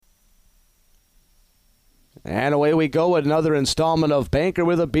And away we go with another installment of Banker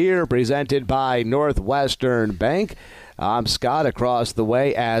with a Beer presented by Northwestern Bank. I'm Scott. Across the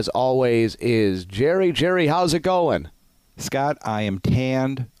way, as always, is Jerry. Jerry, how's it going? Scott, I am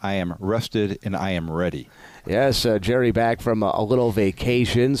tanned, I am rested, and I am ready. Yes, Jerry back from a little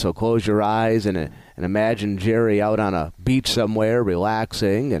vacation, so close your eyes and imagine Jerry out on a beach somewhere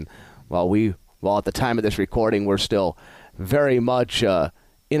relaxing. And while at the time of this recording, we're still very much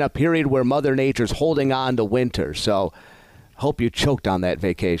in a period where Mother Nature's holding on to winter. So hope you choked on that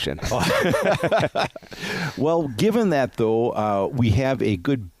vacation. Well, given that, though, we have a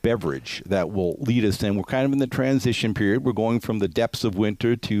good beverage that will lead us in. We're kind of in the transition period. We're going from the depths of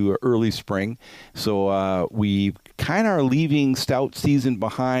winter to early spring. So we kind of are leaving stout season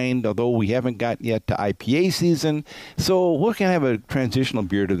behind, although we haven't got yet to IPA season. So we're going to have a transitional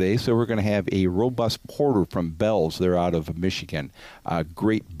beer today. So we're going to have a robust porter from Bell's. They're out of Michigan. A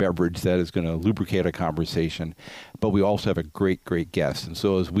great beverage that is going to lubricate a conversation. But we also have a great, great guest. And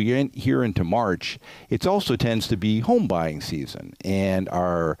so as we get here into March, it also tends to be home buying season. And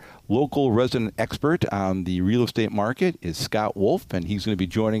our local resident expert on the real estate market is Scott Wolfe, and he's going to be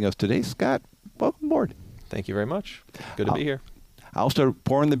joining us today. Scott, welcome aboard. Thank you very much. Good to be here. I'll start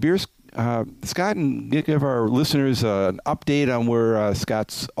pouring the beers, Scott, and give our listeners an update on where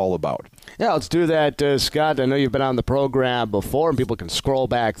Scott's all about. Yeah, let's do that, Scott. I know you've been on the program before, and people can scroll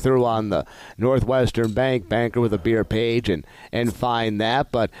back through on the Northwestern Bank Banker with a Beer page and find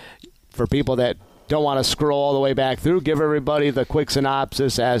that. But for people that don't want to scroll all the way back through, give everybody the quick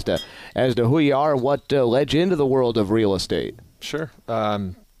synopsis as to who you are and what led you into the world of real estate. Sure.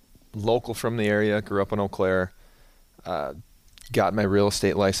 Local from the area, grew up in Eau Claire, got my real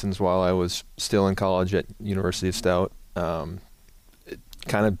estate license while I was still in college at University of Stout. Kind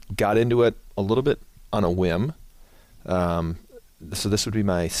of got into it a little bit on a whim. So this would be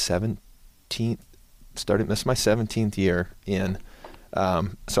my 17th year in.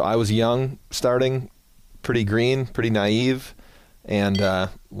 So I was young, starting, pretty green, pretty naive, and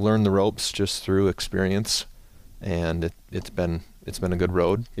learned the ropes just through experience. And it's been a good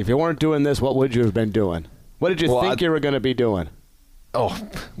road. If you weren't doing this, what would you have been doing? What did you think you were going to be doing? Oh,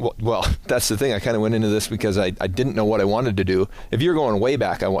 well, that's the thing. I kind of went into this because I didn't know what I wanted to do. If you're going way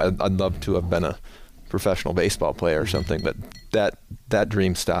back, I'd love to have been a professional baseball player or something, but that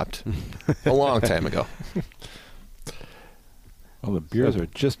dream stopped a long time ago. Well, the beers are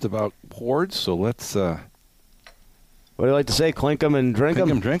just about poured, so let's... What do you like to say? Clink them and drink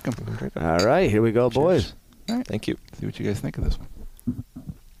them? Drink them. All right, here we go, boys. All right. Thank you. See what you guys think of this one.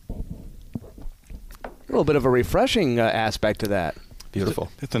 A little bit of a refreshing aspect to that.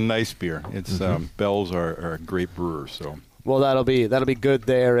 Beautiful. It's a nice beer. It's Bell's are a great brewer. So well, that'll be good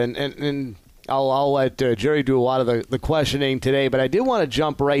there, and I'll let Jerry do a lot of the questioning today. But I did want to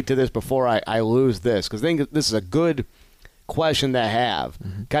jump right to this before I lose this, because I think this is a good question to have.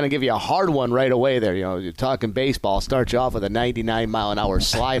 Kind of give you a hard one right away there. You know, you're talking baseball. Start you off with a 99-mile-an-hour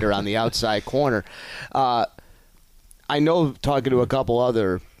slider on the outside corner. I know, talking to a couple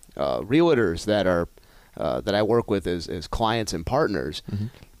other realtors that I work with as clients and partners.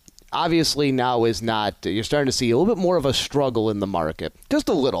 Obviously now is not, you're starting to see a little bit more of a struggle in the market. Just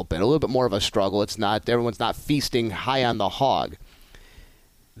a little bit more of a struggle. It's not, everyone's not feasting high on the hog.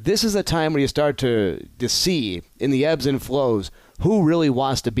 This is a time where you start to see in the ebbs and flows who really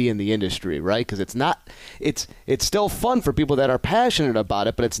wants to be in the industry, right? Because it's still fun for people that are passionate about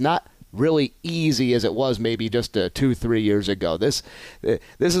it, but it's not really easy as it was maybe just 2-3 years ago. This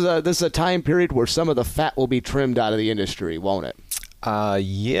is a time period where some of the fat will be trimmed out of the industry, won't it?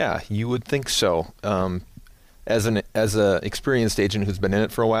 Yeah, you would think so. As a experienced agent who's been in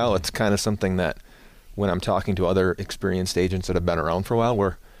it for a while, it's kind of something that when I'm talking to other experienced agents that have been around for a while,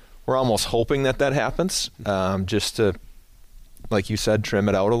 we're almost hoping that happens, just to, like you said, trim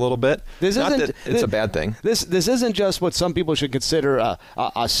it out a little bit. It's a bad thing. This isn't just what some people should consider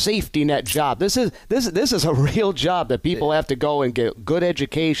a safety net job. This is a real job that people have to go and get good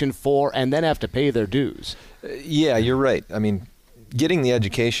education for, and then have to pay their dues. Yeah, you're right. I mean, getting the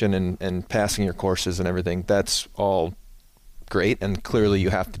education and passing your courses and everything, that's all great, and clearly you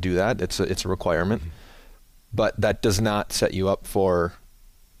have to do that. It's a requirement. But that does not set you up for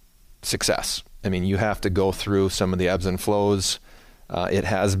success. I mean, you have to go through some of the ebbs and flows. It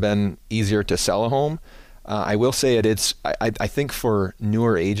has been easier to sell a home. I will say I think for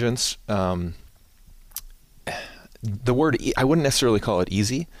newer agents, the word, I wouldn't necessarily call it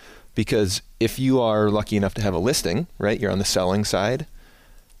easy, because if you are lucky enough to have a listing, right, you're on the selling side,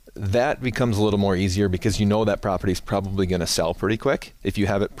 that becomes a little more easier because you know that property is probably going to sell pretty quick. If you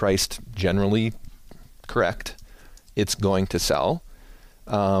have it priced generally correct, it's going to sell.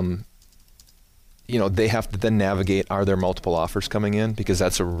 they have to then navigate, are there multiple offers coming in? Because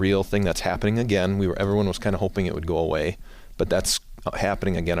that's a real thing that's happening again. Everyone was kind of hoping it would go away, but that's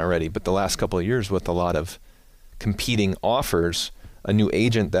happening again already. But the last couple of years with a lot of competing offers, a new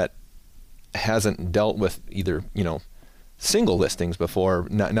agent that hasn't dealt with either, single listings before,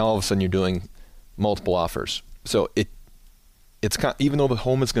 now all of a sudden you're doing multiple offers. So it's even though the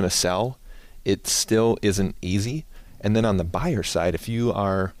home is going to sell, it still isn't easy. And then on the buyer side, if you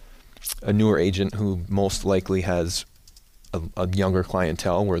are a newer agent who most likely has a younger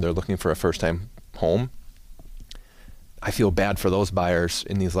clientele where they're looking for a first-time home, I feel bad for those buyers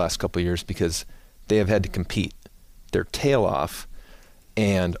in these last couple of years because they have had to compete their tail off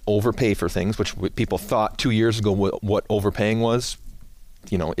and overpay for things, which people thought 2 years ago what overpaying was.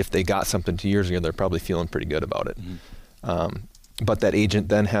 If they got something 2 years ago, they're probably feeling pretty good about it. But that agent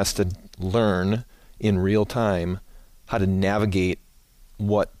then has to learn in real time how to navigate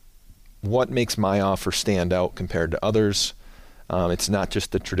what makes my offer stand out compared to others. It's not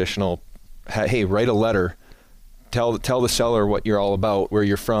just the traditional, hey, write a letter, tell the seller what you're all about, where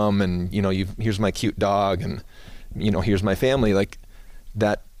you're from, and here's my cute dog, and here's my family. Like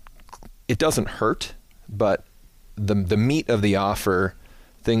that, it doesn't hurt, but the meat of the offer,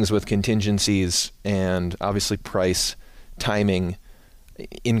 things with contingencies and obviously price, timing,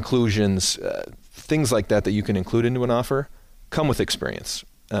 inclusions, things like that you can include into an offer, come with experience.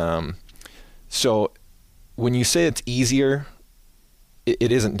 So when you say it's easier,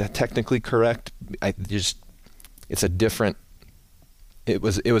 it isn't technically correct. It's a different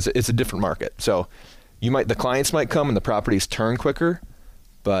market. So the clients might come and the properties turn quicker,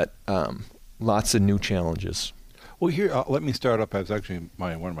 but lots of new challenges. Well, here, let me start up as actually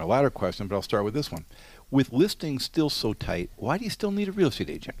one of my latter questions, but I'll start with this one. With listings still so tight, why do you still need a real estate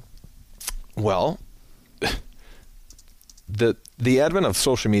agent? Well, the advent of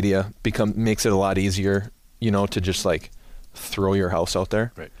social media makes it a lot easier, to just like throw your house out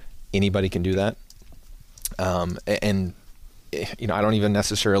there. Right. Anybody can do that. And I don't even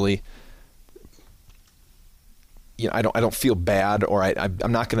necessarily, I don't feel bad, or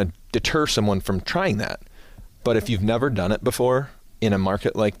I'm not going to deter someone from trying that. But if you've never done it before in a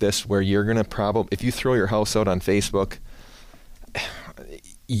market like this, where you're going to if you throw your house out on Facebook,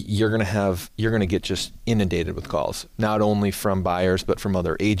 you're going to get just inundated with calls, not only from buyers, but from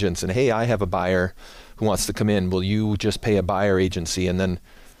other agents. And hey, I have a buyer who wants to come in. Will you just pay a buyer agency? And then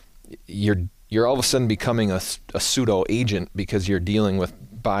you're all of a sudden becoming a pseudo agent because you're dealing with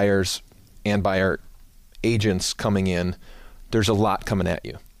buyers and buyer agents coming in. There's a lot coming at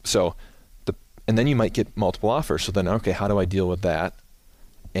you. And then you might get multiple offers. So then, okay, how do I deal with that?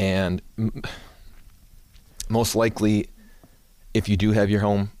 And most likely, if you do have your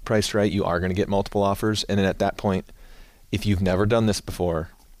home priced right, you are going to get multiple offers. And then at that point, if you've never done this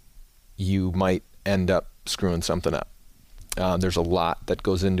before, you might end up screwing something up. There's a lot that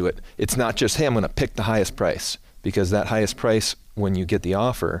goes into it. It's not just, hey, I'm going to pick the highest price, because that highest price, when you get the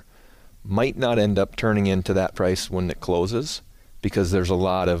offer, might not end up turning into that price when it closes, because there's a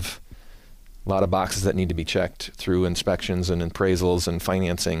lot of boxes that need to be checked through inspections and appraisals and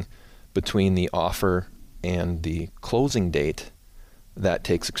financing between the offer and the closing date. That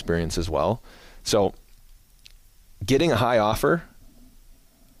takes experience as well. So getting a high offer,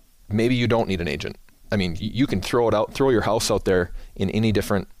 maybe you don't need an agent. I mean, you can throw your house out there in any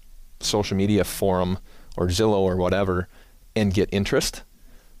different social media forum or Zillow or whatever and get interest,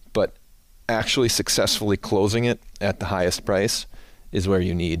 but actually successfully closing it at the highest price is where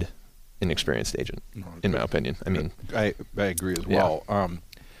you need an experienced agent, in my opinion. I mean, I agree as well. Yeah.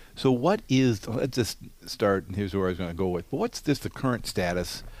 So let's just start, and here's where I was going to go with, but what's the current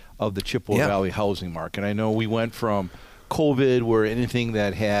status of the Chippewa Valley housing market? I know we went from COVID, where anything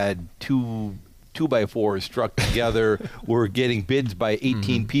that had two by fours struck together, we're getting bids by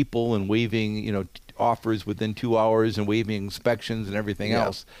 18 people and waiving, offers within 2 hours and waiving inspections and everything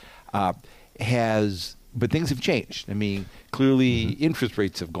else. But things have changed. I mean, clearly interest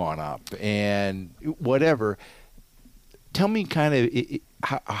rates have gone up and whatever. Tell me kind of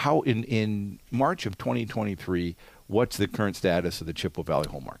how in March of 2023, what's the current status of the Chippewa Valley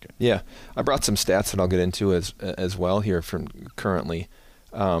home market? Yeah, I brought some stats that I'll get into as well here from currently.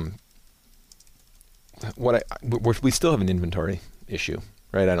 We still have an inventory issue,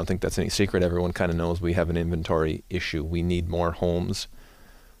 right? I don't think that's any secret. Everyone kind of knows we have an inventory issue. We need more homes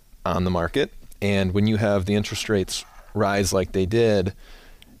on the market. And when you have the interest rates rise like they did,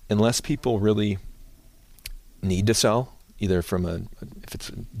 unless people really need to sell, either from if it's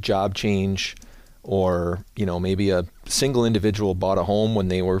a job change, or maybe a single individual bought a home when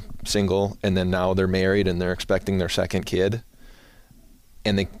they were single and then now they're married and they're expecting their second kid,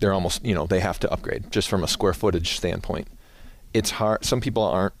 and they're almost, they have to upgrade just from a square footage standpoint. It's hard. Some people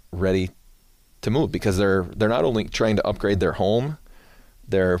aren't ready to move because they're not only trying to upgrade their home,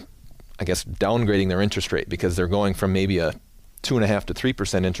 they're, I guess, downgrading their interest rate because they're going from maybe a 2.5% to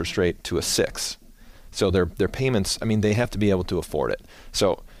 3% interest rate to a 6%. So their payments, they have to be able to afford it.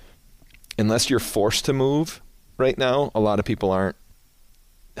 So unless you're forced to move right now, a lot of people aren't.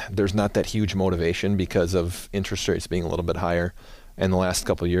 There's not that huge motivation because of interest rates being a little bit higher. And the last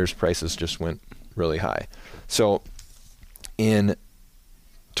couple of years, prices just went really high. So in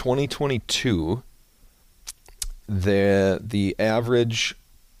 2022, the average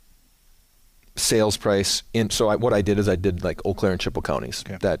sales price what I did is I did like Eau Claire and Chippewa counties.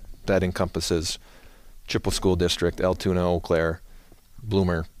 Okay. That encompasses Chippewa School District, Altoona, Eau Claire,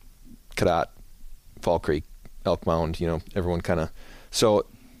 Bloomer, Cadott, Fall Creek, Elk Mound, everyone kind of. So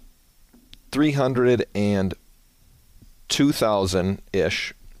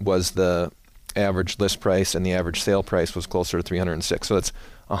 302,000-ish was the average list price, and the average sale price was closer to 306. So that's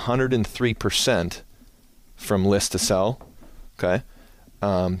 103% from list to sell. Okay.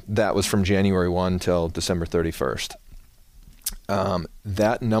 That was from January 1 till December 31st.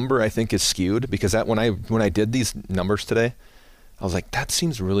 That number I think is skewed because when I did these numbers today, I was like, that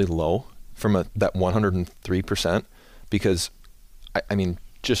seems really low from that 103%, because I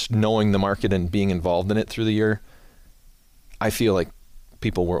just knowing the market and being involved in it through the year, I feel like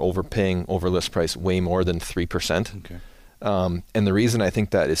people were overpaying over list price way more than 3%. Okay. And the reason I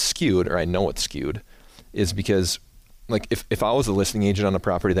think that is skewed, or I know it's skewed, is because like if I was a listing agent on a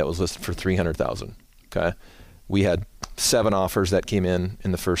property that was listed for $300,000, okay, we had 7 offers that came in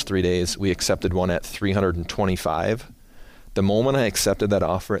the first 3 days. We accepted one at $325. The moment I accepted that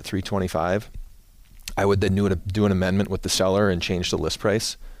offer at $325, I would then do an amendment with the seller and change the list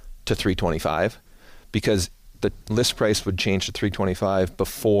price to $325, because the list price would change to $325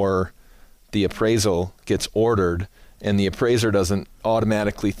 before the appraisal gets ordered, and the appraiser doesn't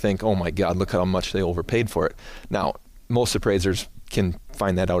automatically think, oh my God, look how much they overpaid for it. Now, most appraisers can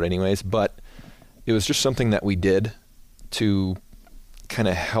find that out anyways, but it was just something that we did to kind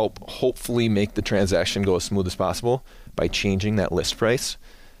of help hopefully make the transaction go as smooth as possible by changing that list price.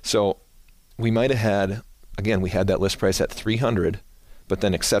 So we might have had, again, we had that list price at $300, but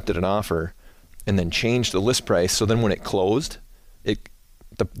then accepted an offer and then changed the list price. So then when it closed,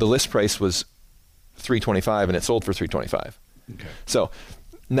 the list price was $325 and it sold for $325. Okay. So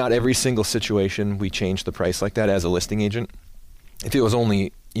not every single situation we changed the price like that as a listing agent. If it was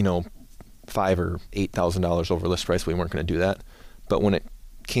only, $5,000 or $8,000 over list price, we weren't going to do that. But when it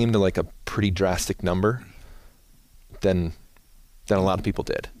came to like a pretty drastic number, then a lot of people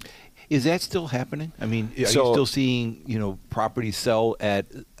did. Is that still happening? Are you still seeing, properties sell at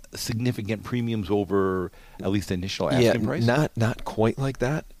significant premiums over at least the initial asking price? Not quite like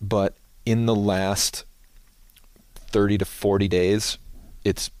that, but in the last 30 to 40 days,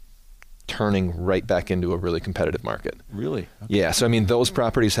 it's turning right back into a really competitive market. Really? Okay. Yeah. So, those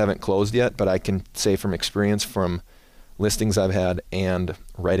properties haven't closed yet, but I can say from experience from listings I've had and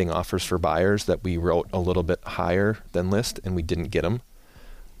writing offers for buyers that we wrote a little bit higher than list and we didn't get them.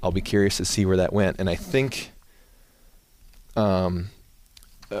 I'll be curious to see where that went. And I think, what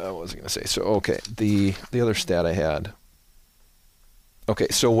was I going to say? So, okay, the other stat I had. Okay,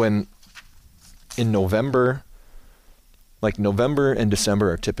 so when in November, like November and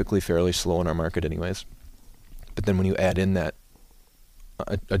December are typically fairly slow in our market anyways. But then when you add in that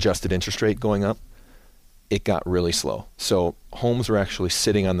adjusted interest rate going up, it got really slow. So homes were actually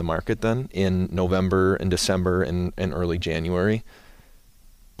sitting on the market then in November and December and early January.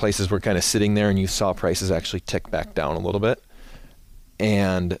 Places were kind of sitting there and you saw prices actually tick back down a little bit.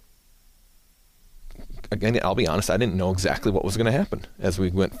 And again, I'll be honest, I didn't know exactly what was going to happen as we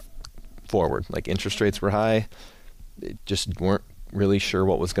went forward. Like interest rates were high. Just weren't really sure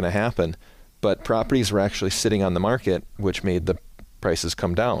what was going to happen. But properties were actually sitting on the market, which made the prices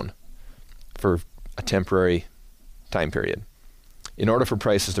come down for a temporary time period. In order for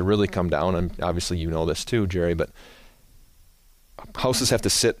prices to really come down, and obviously you know this too, Jerry, but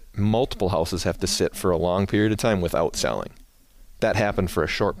multiple houses have to sit for a long period of time without selling. That happened for a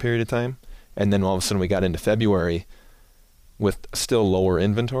short period of time, and then all of a sudden we got into February with still lower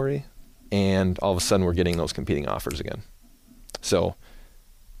inventory, and all of a sudden we're getting those competing offers again. So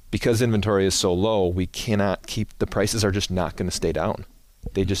because inventory is so low, we cannot keep, the prices are just not going to stay down.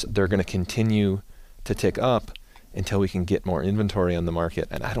 They're going to continue to tick up until we can get more inventory on the market.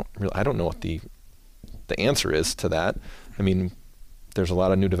 And I don't know what the answer is to that. There's a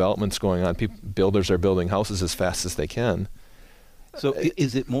lot of new developments going on. Builders are building houses as fast as they can. So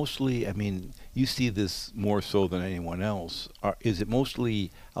is it mostly, I mean, you see this more so than anyone else. Is it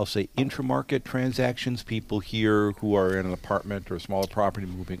mostly, I'll say, intramarket transactions, people here who are in an apartment or a smaller property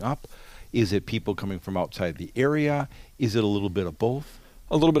moving up? Is it people coming from outside the area? Is it a little bit of both?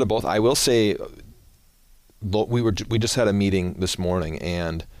 A little bit of both. I will say we just had a meeting this morning,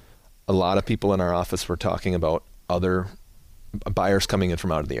 and a lot of people in our office were talking about other buyers coming in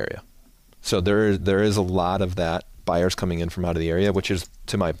from out of the area. So there is a lot of that, buyers coming in from out of the area, which is,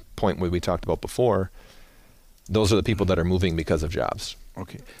 to my point what we talked about before, those are the people that are moving because of jobs.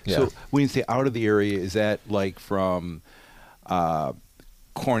 Okay. Yeah. So when you say out of the area, is that like from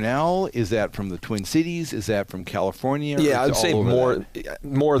Cornell? Is that from the Twin Cities? Is that from California? Yeah, I'd say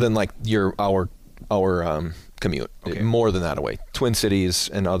more than like our commute. Okay. More than that away. Twin Cities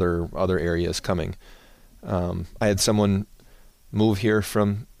and other areas coming. I had someone move here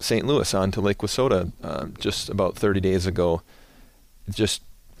from St. Louis on to Lake Wissota just about 30 days ago. Just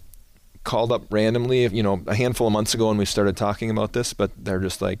called up randomly, a handful of months ago when we started talking about this, but they're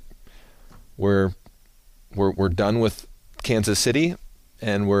just like, we're done with Kansas City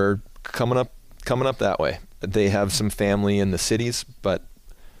and we're coming up that way. They have some family in the cities, but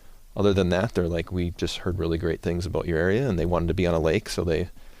other than that, they're like, we just heard really great things about your area and they wanted to be on a lake, so they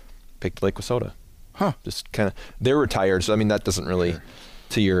picked Lake Wissota. Huh. Just kind of, they're retired, so I mean that doesn't really,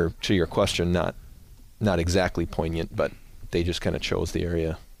 to your question, not exactly poignant, but they just kind of chose the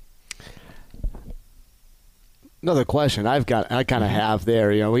area. Another question I kind of have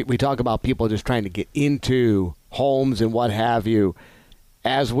there. We talk about people just trying to get into homes and what have you.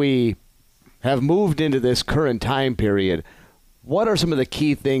 As we have moved into this current time period, what are some of the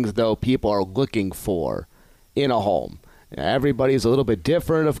key things, though, people are looking for in a home? Everybody's a little bit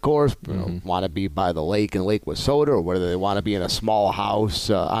different, of course. Want to be by the lake in Lake Wissota, or whether they want to be in a small house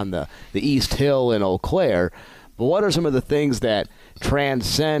on the East Hill in Eau Claire. But what are some of the things that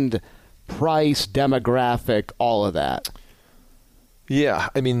transcend price, demographic, all of that? Yeah,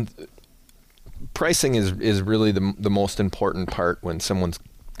 I mean, pricing is really the most important part when someone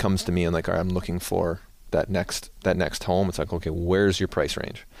comes to me and like, all right, I'm looking for that next home. It's like, okay, where's your price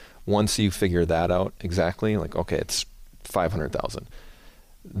range? Once you figure that out exactly, like, okay, it's $500,000.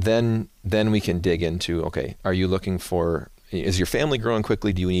 Then we can dig into, okay, are you looking for, is your family growing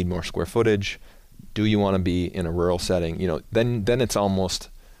quickly? Do you need more square footage? Do you want to be in a rural setting? Then it's almost,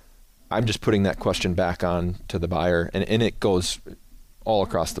 I'm just putting that question back on to the buyer, and it goes all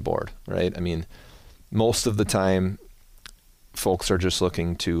across the board, right? I mean, most of the time, folks are just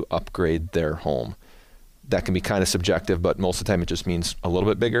looking to upgrade their home. That can be kind of subjective, but most of the time it just means a little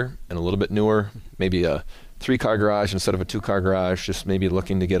bit bigger and a little bit newer, maybe a 3-car garage instead of a 2-car garage, just maybe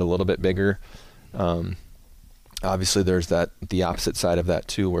looking to get a little bit bigger. Obviously, there's the opposite side of that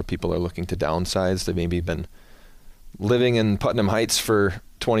too, where people are looking to downsize. They've maybe been living in Putnam Heights for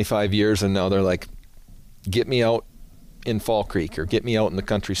 25 years, and now they're like, get me out in Fall Creek or get me out in the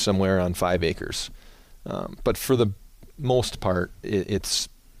country somewhere on 5 acres. But for the most part, it's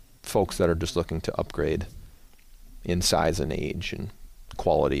folks that are just looking to upgrade in size and age and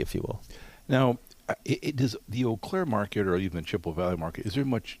quality, if you will. Now, does the Eau Claire market or even the Chippewa Valley market, is there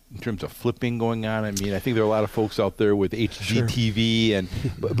much in terms of flipping going on? I mean, I think there are a lot of folks out there with HGTV,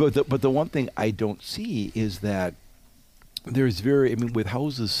 sure. but the one thing I don't see is that there's with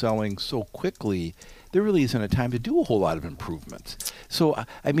houses selling so quickly, there really isn't a time to do a whole lot of improvements. So,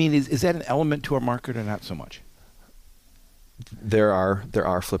 I mean, is that an element to our market or not so much? There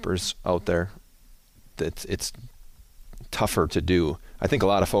are flippers out there. It's tougher to do. I think a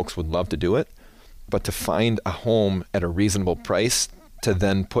lot of folks would love to do it, but to find a home at a reasonable price to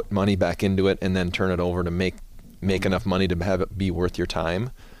then put money back into it and then turn it over to make enough money to have it be worth your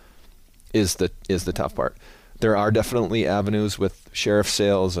time is the tough part. There are definitely avenues with sheriff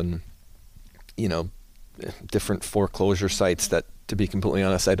sales and different foreclosure sites that, to be completely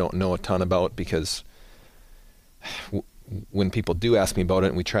honest, I don't know a ton about, because when people do ask me about it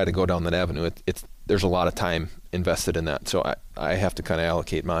and we try to go down that avenue, there's a lot of time invested in that. So I have to kind of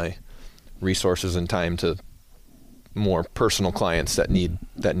allocate my resources and time to more personal clients that need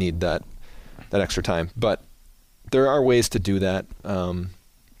that extra time. But there are ways to do that.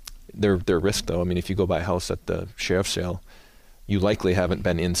 They're risk though. I mean, if you go buy a house at the sheriff's sale, you likely haven't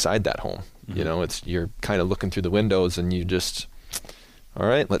been inside that home. Mm-hmm. You're kind of looking through the windows and you just, all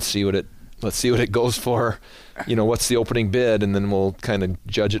right, let's see what it goes for. What's the opening bid, and then we'll kind of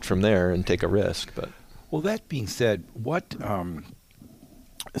judge it from there and take a risk. But well, that being said, what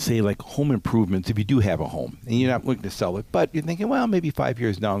say like home improvements, if you do have a home and you're not looking to sell it, but you're thinking, well, maybe 5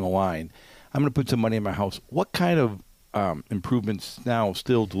 years down the line, I'm going to put some money in my house. What kind of improvements now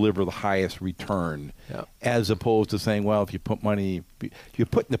still deliver the highest return, as opposed to saying, well, if you put money, if you're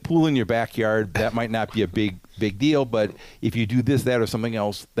putting the pool in your backyard, that might not be a big deal, but if you do this, that, or something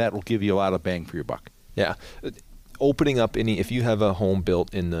else, that will give you a lot of bang for your buck. Yeah. Opening up if you have a home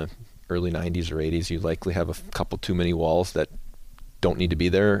built in the early 90s or 80s, you likely have a couple too many walls that don't need to be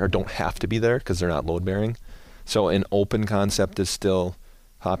there or don't have to be there because they're not load bearing. So an open concept is still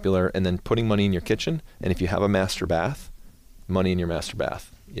popular, and then putting money in your kitchen, and if you have a master bath, money in your master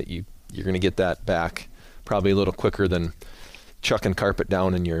bath. You're going to get that back probably a little quicker than chucking carpet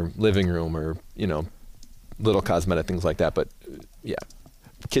down in your living room or, little cosmetic things like that. But yeah,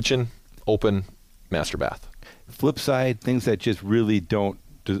 kitchen, open, master bath. Flip side, things that just really don't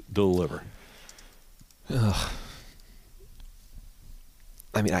deliver. Ugh.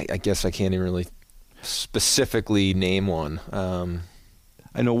 I mean, I guess I can't even really specifically name one.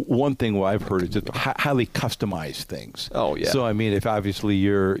 I know one thing I've heard is just highly customized things. Oh yeah. So I mean, if obviously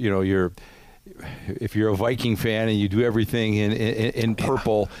if you're a Viking fan and you do everything in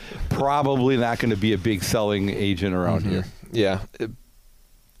purple, probably not going to be a big selling agent around here. Yeah.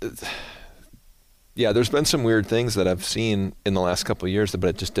 Yeah, there's been some weird things that I've seen in the last couple of years, but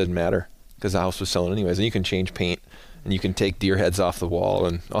it just didn't matter because the house was selling anyways. And you can change paint, and you can take deer heads off the wall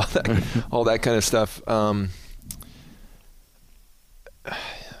and all that kind of stuff.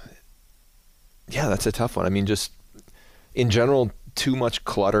 Yeah, that's a tough one. I mean, just in general, too much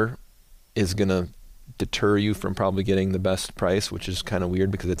clutter is going to deter you from probably getting the best price, which is kind of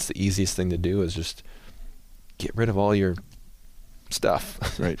weird because it's the easiest thing to do is just get rid of all your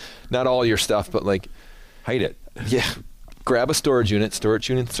stuff. Right. Not all your stuff, but like hide it. Yeah. Grab a storage unit. Storage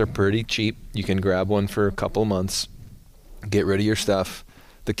units are pretty cheap. You can grab one for a couple of months. Get rid of your stuff.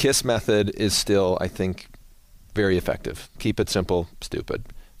 The KISS method is still, I think, very effective. Keep it simple, stupid.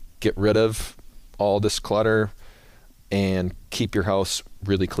 Get rid of all this clutter and keep your house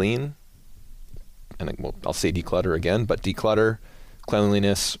really clean. And I'll say declutter again, but declutter,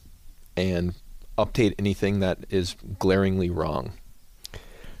 cleanliness, and update anything that is glaringly wrong.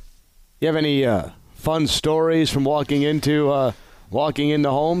 You have any fun stories from walking into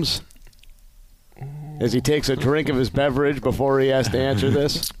homes? As he takes a drink of his beverage before he has to answer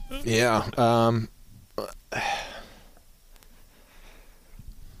this. Yeah.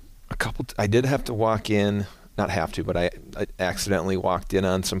 I did have to walk in, not have to, but I accidentally walked in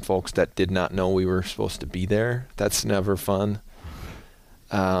on some folks that did not know we were supposed to be there. That's never fun.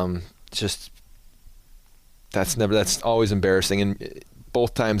 That's always embarrassing. And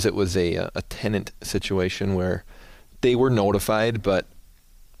both times it was a tenant situation where they were notified, but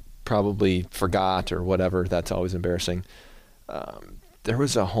probably forgot or whatever. That's always embarrassing. There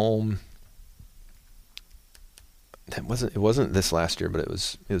was a home. It wasn't this last year, but it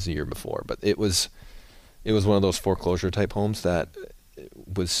was the year before. But it was one of those foreclosure type homes that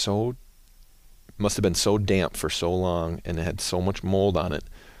must have been so damp for so long, and it had so much mold on it.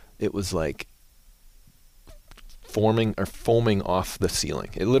 It was like foaming off the ceiling.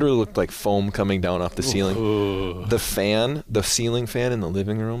 It literally looked like foam coming down off the ceiling. Ooh. The ceiling fan in the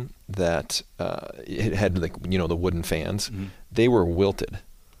living room that it had the wooden fans. Mm-hmm. They were wilted.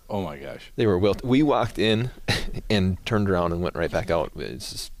 Oh my gosh. They were wilted. We walked in and turned around and went right back out. It's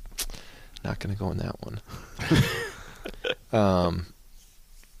just not going to go in that one. Yeah,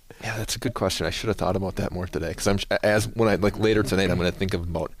 that's a good question. I should have thought about that more today because later tonight I'm going to think of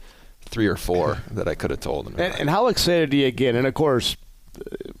about 3 or 4 that I could have told them. And how excited do you get? And of course,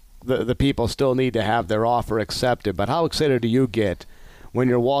 the people still need to have their offer accepted. But how excited do you get when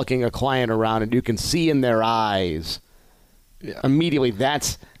you're walking a client around and you can see in their eyes immediately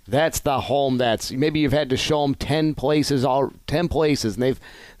that's the home that's maybe you've had to show them 10 places and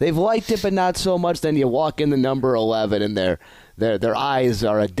they've liked it but not so much. Then you walk in the number 11 and their eyes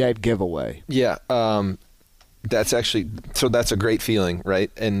are a dead giveaway. Yeah, that's a great feeling, right?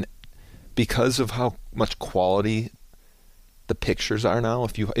 And because of how much quality the pictures are now,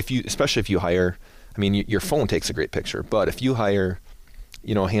 especially if you hire, I mean, your phone takes a great picture, but if you hire,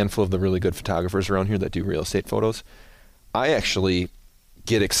 a handful of the really good photographers around here that do real estate photos, I actually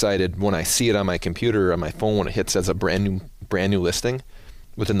get excited when I see it on my computer or on my phone when it hits as a brand new listing.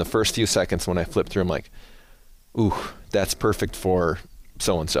 Within the first few seconds when I flip through, I'm like, ooh, that's perfect for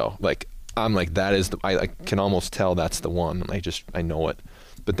so-and-so. Like, I'm like, I can almost tell that's the one. I know it.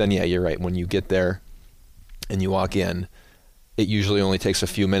 But then, yeah, you're right. When you get there and you walk in, it usually only takes a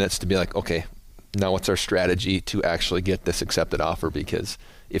few minutes to be like, okay, now what's our strategy to actually get this accepted offer? Because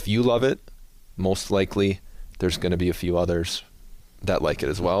if you love it, most likely there's going to be a few others that like it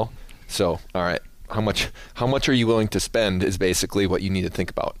as well. So, all right, how much are you willing to spend is basically what you need to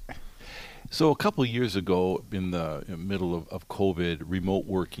think about. So a couple of years ago, in the middle of COVID, remote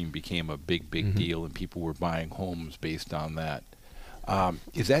working became a big deal, and people were buying homes based on that.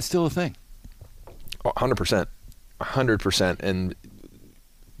 Is that still a thing? 100%. 100%. And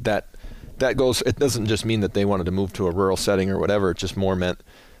that goes, it doesn't just mean that they wanted to move to a rural setting or whatever. It just more meant,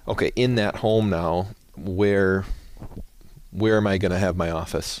 okay, in that home now, where am I going to have my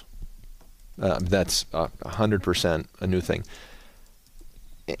office? That's 100% a new thing.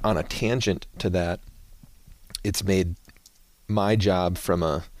 On a tangent to that, it's made my job from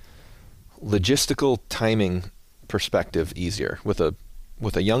a logistical timing perspective easier. With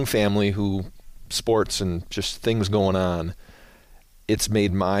a young family who sports and just things going on, it's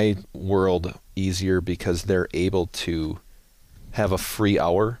made my world easier because they're able to have a free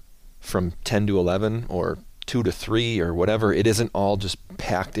hour from 10 to 11 or 2 to 3 or whatever. It isn't all just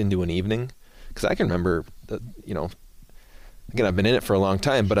packed into an evening. Because I can remember, again, I've been in it for a long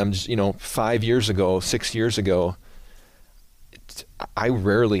time, but I'm just, 5 years ago, 6 years ago, I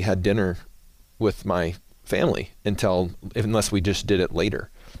rarely had dinner with my family unless we just did it later.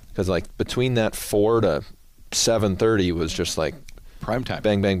 Because like between that 4 to 7:30 was just like prime time.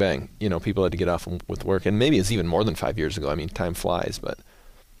 Bang, bang, bang. People had to get off with work. And maybe it's even more than 5 years ago. I mean, time flies. But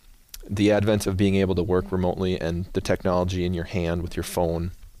the advent of being able to work remotely and the technology in your hand with your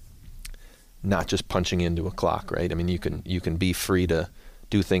phone, not just punching into a clock, right? I mean, you can be free to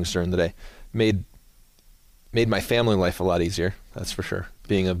do things during the day. Made my family life a lot easier, that's for sure.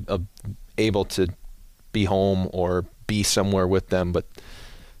 Being able to be home or be somewhere with them, but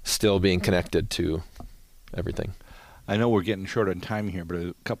still being connected to everything. I know we're getting short on time here, but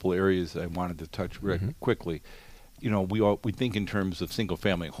a couple areas I wanted to touch quickly. We think in terms of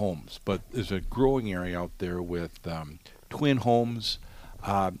single-family homes, but there's a growing area out there with twin homes.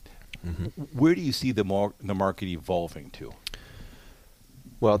 Where do you see the market evolving to?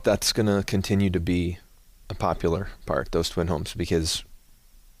 Well, that's going to continue to be a popular part, those twin homes, because,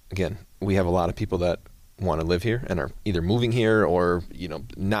 again, we have a lot of people that want to live here and are either moving here or,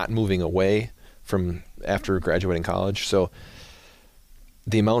 not moving away from after graduating college. So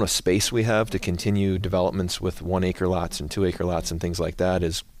the amount of space we have to continue developments with 1 acre lots and 2 acre lots and things like that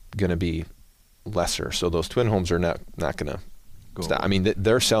is going to be lesser. So those twin homes are not going to stop. I mean,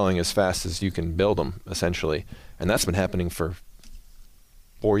 they're selling as fast as you can build them, essentially. And that's been happening for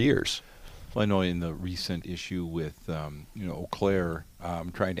 4 years. Well, I know in the recent issue with, Eau Claire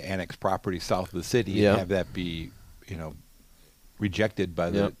trying to annex property south of the city and have that be, rejected by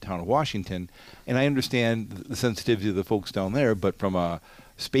the town of Washington. And I understand the sensitivity of the folks down there, but from a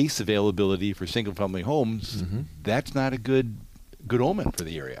space availability for single-family homes, that's not a good omen for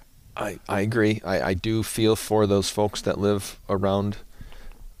the area. I agree. I do feel for those folks that live around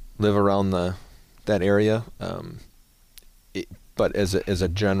that area. But as a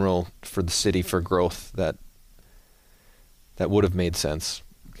general for the city for growth, that would have made sense.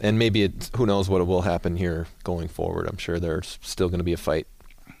 And maybe who knows what will happen here going forward. I'm sure there's still going to be a fight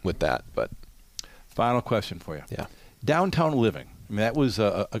with that. But final question for you. Yeah. Downtown living. I mean, that was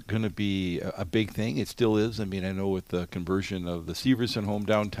going to be a big thing. It still is. I mean, I know with the conversion of the Severson home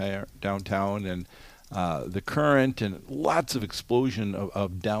downtown and the current and lots of explosion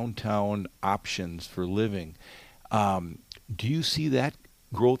of downtown options for living. Do you see that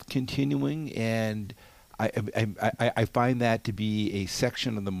growth continuing? And I find that to be a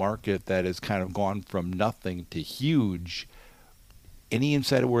section of the market that has kind of gone from nothing to huge. Any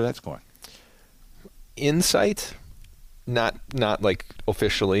insight of where that's going? Insight? Not like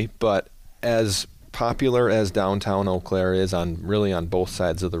officially, but as popular as downtown Eau Claire is on both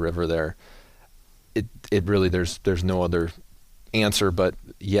sides of the river there, it really there's no other answer but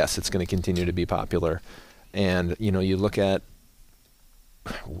yes, it's going to continue to be popular. And you look at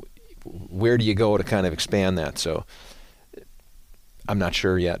where do you go to kind of expand that? So I'm not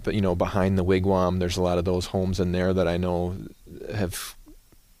sure yet, but behind the Wigwam, there's a lot of those homes in there that I know have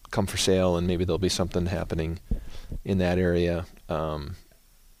come for sale, and maybe there'll be something happening in that area. But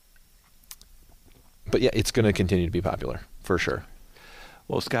yeah, it's going to continue to be popular for sure.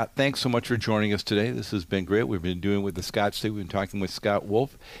 Well, Scott, thanks so much for joining us today. This has been great. We've been doing with the Scott State. We've been talking with Scott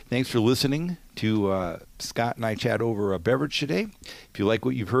Wolfe. Thanks for listening to Scott and I chat over a beverage today. If you like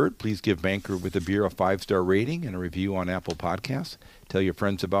what you've heard, please give Banker with a Beer a 5-star rating and a review on Apple Podcasts. Tell your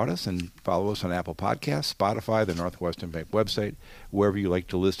friends about us and follow us on Apple Podcasts, Spotify, the Northwestern Bank website, wherever you like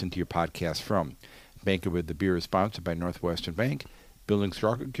to listen to your podcast from. Banker with the Beer is sponsored by Northwestern Bank, building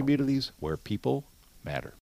stronger communities where people matter.